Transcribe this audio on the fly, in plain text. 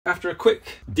After a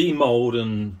quick demold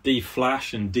and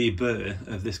deflash and deburr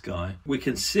of this guy, we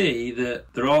can see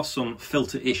that there are some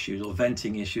filter issues or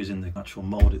venting issues in the actual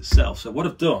mold itself. So what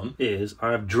I've done is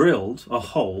I've drilled a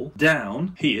hole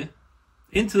down here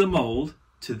into the mold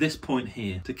to this point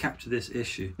here to capture this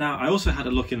issue. Now, I also had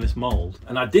a look in this mold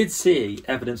and I did see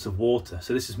evidence of water.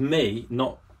 So this is me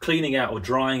not cleaning out or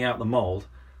drying out the mold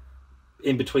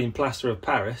in between plaster of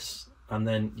Paris and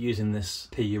then using this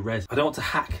PU resin. I don't want to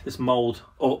hack this mould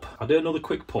up. I'll do another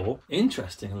quick pour.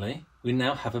 Interestingly, we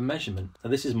now have a measurement.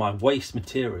 Now this is my waste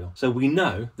material. So we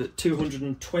know that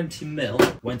 220 mil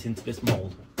went into this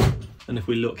mould. And if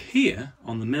we look here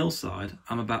on the mil side,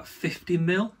 I'm about 50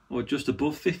 mil or just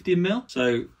above 50 mil.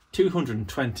 So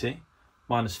 220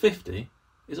 minus 50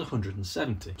 is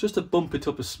 170. Just to bump it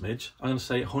up a smidge, I'm going to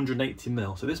say 180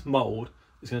 mil. So this mould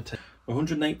is going to take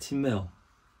 180 mil.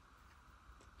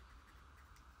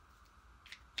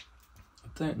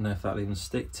 I don't know if that'll even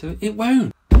stick to it. It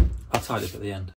won't. I'll tie it up at the end.